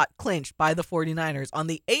spot clinched by the 49ers. On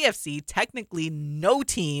the AFC, technically no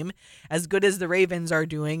team as good as the Ravens are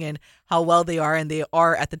doing and how well they are, and they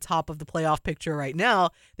are at the top of the playoff picture right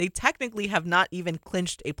now. They technically have not even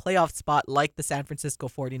clinched a playoff spot like the San Francisco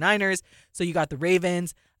 49ers. So you got the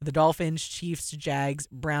Ravens, the Dolphins, Chiefs, Jags,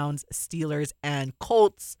 Browns, Steelers, and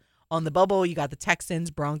Colts. On the bubble, you got the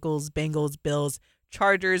Texans, Broncos, Bengals, Bills,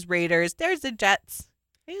 Chargers, Raiders. There's the Jets.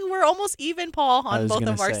 Hey, we're almost even, Paul, on both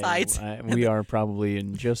of our sides. We are probably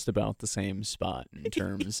in just about the same spot in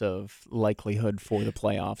terms of likelihood for the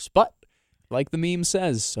playoffs. But like the meme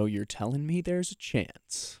says, so you're telling me there's a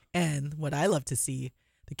chance. And what I love to see,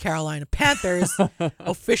 the Carolina Panthers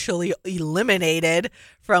officially eliminated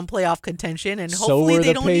from playoff contention. And hopefully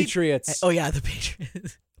they don't Patriots. Oh, yeah, the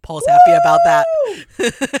Patriots. Paul's happy about that.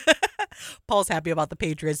 Paul's happy about the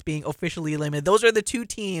Patriots being officially eliminated. Those are the two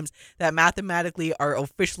teams that mathematically are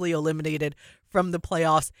officially eliminated from the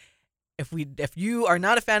playoffs. If you are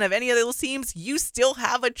not a fan of any of those teams, you still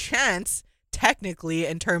have a chance technically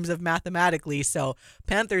in terms of mathematically. So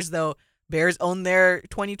Panthers, though, Bears own their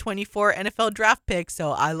 2024 NFL draft pick,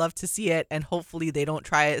 so I love to see it, and hopefully they don't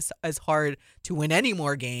try as hard to win any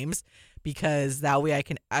more games, because that way I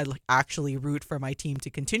can actually root for my team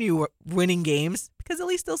to continue winning games, because at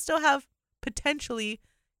least they'll still have potentially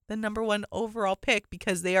the number one overall pick,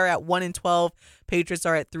 because they are at 1-12. Patriots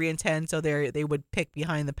are at 3-10, so they would pick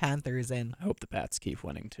behind the Panthers. And I hope the Pats keep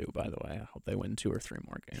winning too, by the way. I hope they win 2 or 3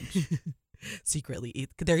 more games. Secretly,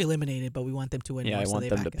 they're eliminated, but we want them to win. Yeah, more, I want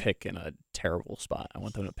them to up. pick in a terrible spot. I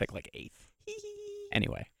want them to pick like 8th.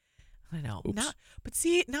 Anyway. I know. Oops. But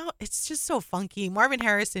see, now it's just so funky. Marvin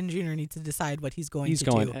Harrison Jr. needs to decide what he's going to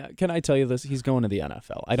do. Can I tell you this? He's going to the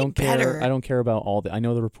NFL. I don't care about all the. I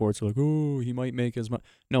know the reports are like, oh, he might make as much.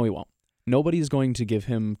 No, he won't. Nobody's going to give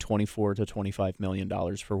him $24 to $25 million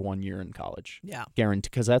for 1 year in college. Yeah.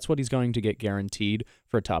 Guaranteed, because that's what he's going to get guaranteed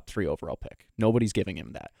for a top 3 overall pick. Nobody's giving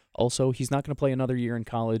him that. Also, he's not going to play another year in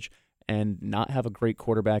college and not have a great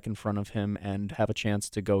quarterback in front of him and have a chance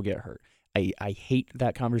to go get hurt. I hate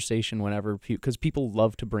that conversation whenever, because people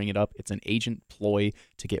love to bring it up. It's an agent ploy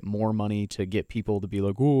to get more money, to get people to be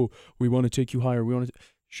like, oh, we want to take you higher.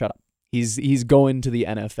 Shut up. He's going to the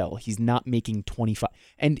NFL. He's not making 25.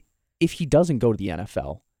 And if he doesn't go to the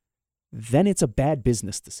NFL, then it's a bad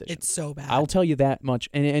business decision. It's so bad. I'll tell you that much.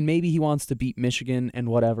 And maybe he wants to beat Michigan and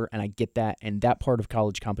whatever, and I get that. And that part of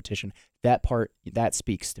college competition, that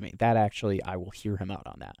speaks to me. That actually, I will hear him out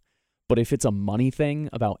on that. But if it's a money thing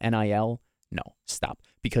about NIL, no, stop.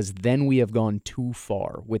 Because then we have gone too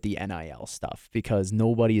far with the NIL stuff, because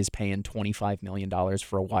nobody is paying $25 million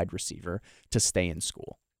for a wide receiver to stay in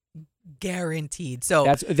school. Guaranteed. So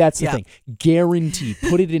that's the thing. Guaranteed.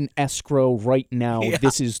 Put it in escrow right now. Yeah.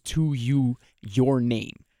 This is to you, your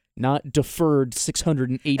name, not deferred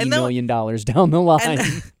 $680 million down the line.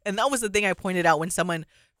 And that was the thing I pointed out when someone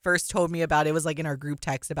first told me about it. It was like in our group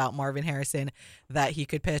text about Marvin Harrison, that he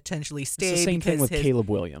could potentially stay. It's the same thing with Caleb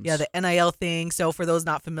Williams. Yeah, the NIL thing. So for those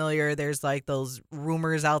not familiar, there's like those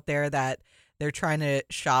rumors out there that they're trying to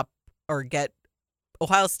shop or get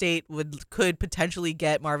Ohio State could potentially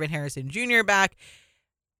get Marvin Harrison Jr. back,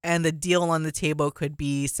 and the deal on the table could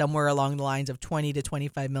be somewhere along the lines of $20 to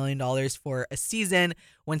 $25 million for a season.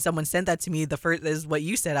 When someone sent that to me, the first is what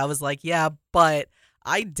you said. I was like, yeah, but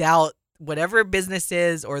I doubt whatever business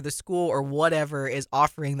is or the school or whatever is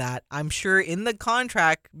offering that. I'm sure in the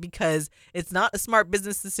contract, because it's not a smart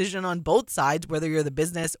business decision on both sides, whether you're the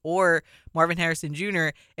business or Marvin Harrison Jr.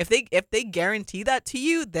 If they guarantee that to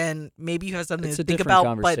you, then maybe you have something to think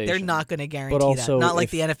about, but they're not going to guarantee that. Not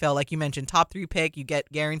like the NFL, like you mentioned, top 3 pick, you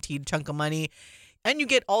get guaranteed chunk of money, and you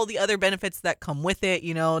get all the other benefits that come with it,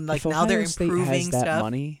 like now they're improving that stuff.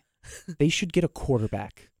 Money, they should get a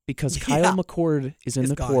quarterback, because Kyle McCord is in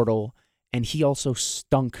the portal. And he also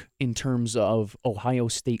stunk in terms of Ohio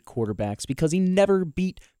State quarterbacks because he never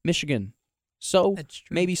beat Michigan. So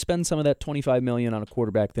maybe spend some of that $25 million on a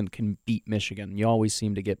quarterback that can beat Michigan. You always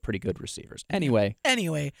seem to get pretty good receivers. Anyway, end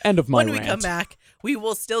of my rant. When we come back, we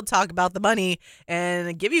will still talk about the money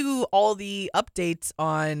and give you all the updates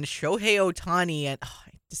on Shohei Ohtani. And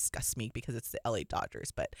it disgusts me because it's the LA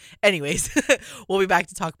Dodgers. But anyways, we'll be back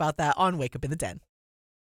to talk about that on Wake Up in the Den.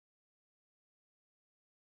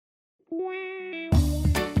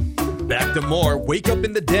 Back to more Wake Up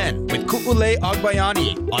in the Den with Ku'ule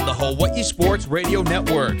Agbayani on the Hawai'i Sports Radio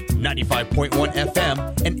Network, 95.1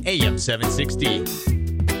 FM and AM 760.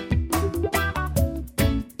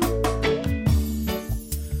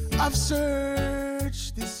 I've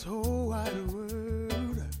searched this whole wide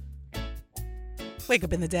world. Wake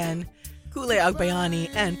Up in the Den. Ku'ule Agbayani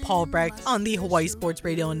and Paul Brecht on the Hawai'i Sports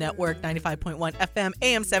Radio Network, 95.1 FM,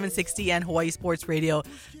 AM 760, and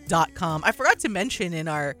hawaiisportsradio.com. I forgot to mention in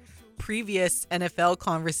our previous NFL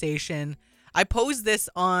conversation, I posed this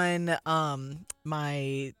on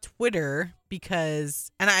my Twitter because,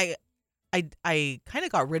 and I kind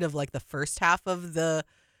of got rid of like the first half of the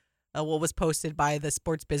what was posted by the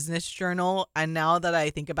Sports Business Journal, and now that I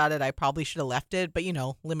think about it, I probably should have left it, but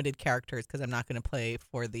limited characters because I'm not going to play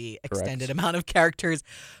for the extended amount of characters.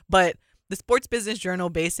 But the Sports Business Journal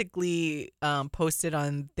basically posted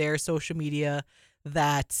on their social media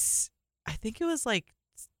that I think it was like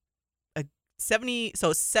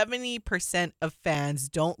 70% of fans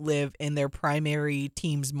don't live in their primary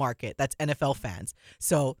team's market. That's NFL fans.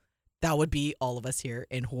 So that would be all of us here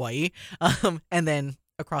in Hawaii. And then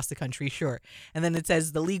across the country, sure. And then it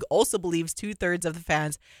says the league also believes 2/3 of the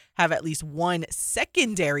fans have at least one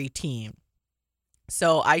secondary team.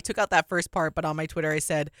 So I took out that first part, but on my Twitter I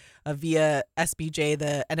said via SBJ,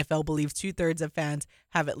 the NFL believes 2/3 of fans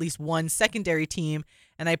have at least one secondary team.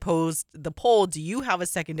 And I posed the poll, do you have a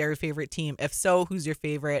secondary favorite team? If so, who's your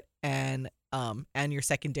favorite and your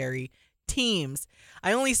secondary teams?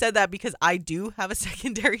 I only said that because I do have a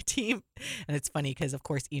secondary team, and it's funny because of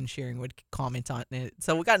course Ian Shearing would comment on it.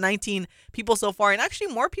 So we got 19 people so far, and actually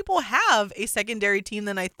more people have a secondary team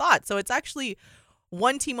than I thought. So it's actually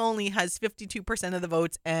one team only has 52% of the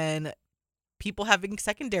votes, and people having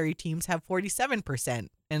secondary teams have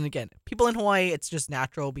 47%. And again, people in Hawaii, it's just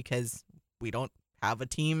natural because we don't have a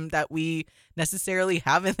team that we necessarily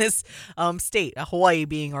have in this state, Hawaii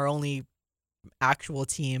being our only actual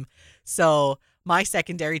team. So my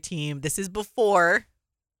secondary team, this is before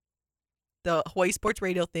the Hawaii Sports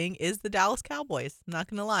Radio thing, is the Dallas Cowboys. I'm not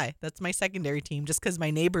going to lie. That's my secondary team just because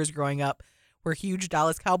my neighbors growing up were huge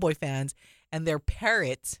Dallas Cowboy fans, and their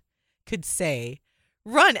parrot could say,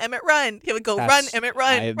 run, Emmett, run. He would go, run, Emmett,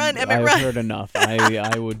 run, run, Emmett, I've run. heard enough.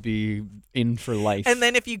 I would be in for life. And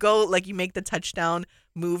then if you go, like, you make the touchdown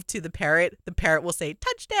move to the parrot will say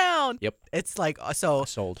touchdown. Yep. It's like, so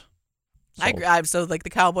Sold. so like the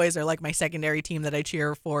Cowboys are like my secondary team that I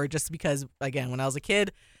cheer for, just because, again, when I was a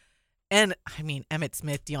kid, and I mean Emmitt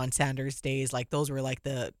Smith, Deion Sanders days, like those were like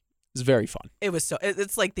It's very fun. it was so,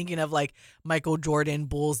 it's like thinking of like Michael Jordan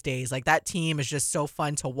Bulls days. Like that team is just so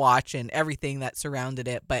fun to watch and everything that surrounded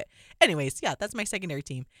it. But anyways, yeah, that's my secondary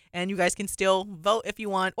team. And you guys can still vote if you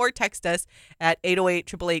want, or text us at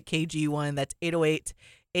 808-888-KG1. That's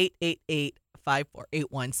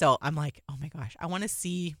 808-888-5481. So I'm like, oh my gosh, I want to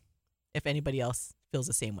see if anybody else feels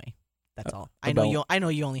the same way. That's all. I know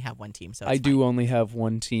you only have one team, so it's I do fine. only have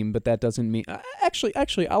one team, but that doesn't mean actually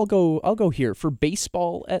I'll go here for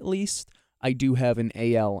baseball. At least I do have an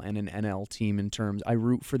AL and an NL team. In terms, I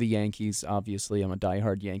root for the Yankees. Obviously, I'm a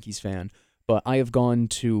diehard Yankees fan, but I have gone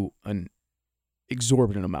to an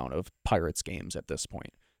exorbitant amount of Pirates games at this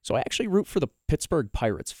point. So I actually root for the Pittsburgh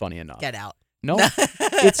Pirates. Funny enough, Get out. no,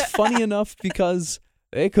 it's funny enough because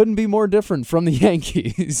they couldn't be more different from the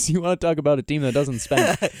Yankees. You want to talk about a team that doesn't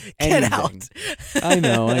spend anything. Get out. I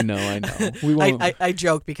know. We won't. I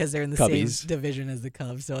joke because they're in the Cubbies. same division as the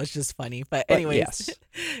Cubs, so it's just funny. But But anyways, yes,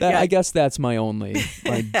 Yeah. I guess that's my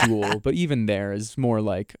duel. But even there is more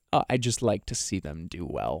like I just like to see them do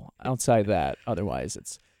well. Outside that, otherwise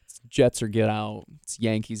it's Jets or get out. It's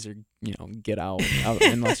Yankees or get out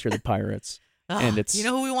unless you're the Pirates. And it's you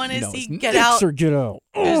know who we want to see it's get Knicks out? or get out.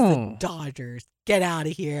 It's the Dodgers. Get out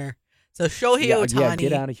of here. So Shohei Yeah, Ohtani.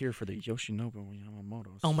 get out of here for the Yoshinobu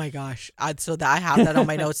Yamamoto's. Oh my gosh. I have that on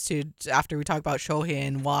my notes too, after we talk about Shohei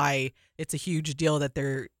and why it's a huge deal that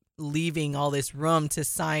they're leaving all this room to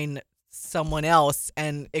sign someone else,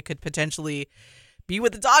 and it could potentially be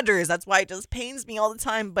with the Dodgers. That's why it just pains me all the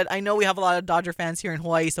time. But I know we have a lot of Dodger fans here in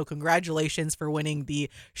Hawaii, so congratulations for winning the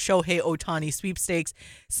Shohei Ohtani sweepstakes.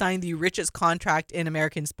 Signed the richest contract in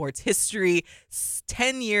American sports history,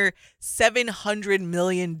 10-year, $700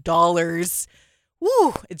 million.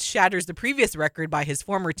 Woo! It shatters the previous record by his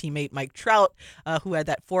former teammate Mike Trout, who had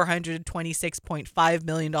that $426.5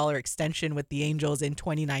 million extension with the Angels in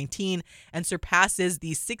 2019, and surpasses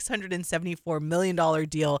the $674 million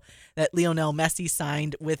deal that Lionel Messi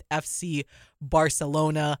signed with FC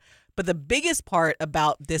Barcelona. But the biggest part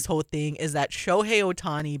about this whole thing is that Shohei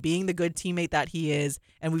Ohtani, being the good teammate that he is,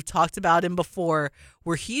 and we've talked about him before,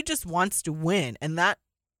 where he just wants to win, and that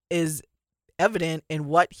is evident in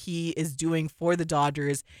what he is doing for the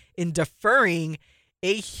Dodgers in deferring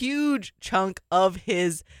a huge chunk of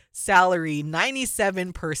his salary,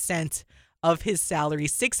 97% of his salary,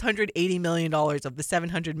 $680 million of the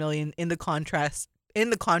 $700 million in the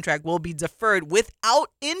contract will be deferred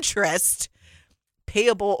without interest,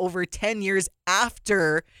 payable over 10 years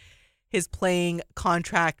after his playing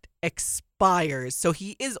contract expires. So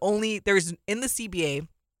he is there's in the CBA,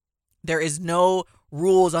 there is no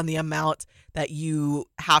rules on the amount that you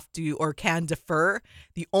have to or can defer.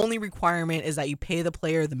 The only requirement is that you pay the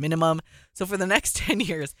player the minimum. So for the next 10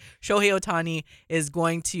 years, Shohei Ohtani is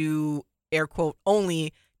going to, air quote,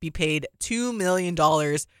 only be paid $2 million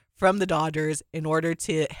from the Dodgers in order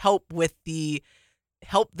to help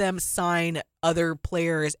them sign other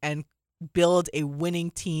players and build a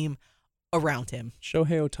winning team around him.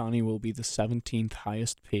 Shohei Ohtani will be the 17th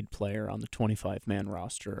highest paid player on the 25-man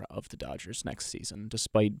roster of the Dodgers next season,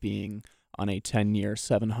 despite being on a 10-year,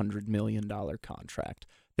 $700 million contract.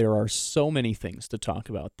 There are so many things to talk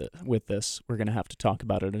about with this. We're going to have to talk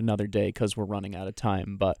about it another day because we're running out of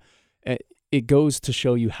time. But it goes to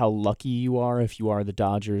show you how lucky you are if you are the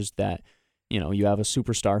Dodgers that you have a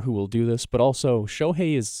superstar who will do this, but also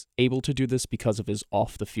Shohei is able to do this because of his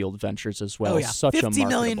off-the-field ventures as well. Oh, yeah. Such a $50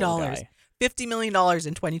 million. guy. $50 million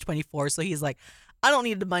in 2024. So he's like, I don't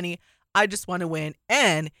need the money. I just want to win.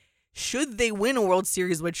 And should they win a World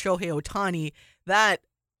Series with Shohei Ohtani, that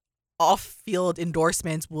off-field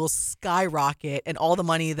endorsements will skyrocket, and all the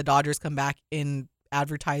money the Dodgers come back in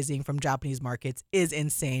advertising from Japanese markets is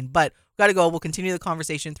insane. But we got to go. We'll continue the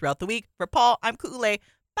conversation throughout the week. For Paul, I'm Ku'ule.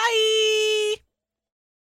 Bye!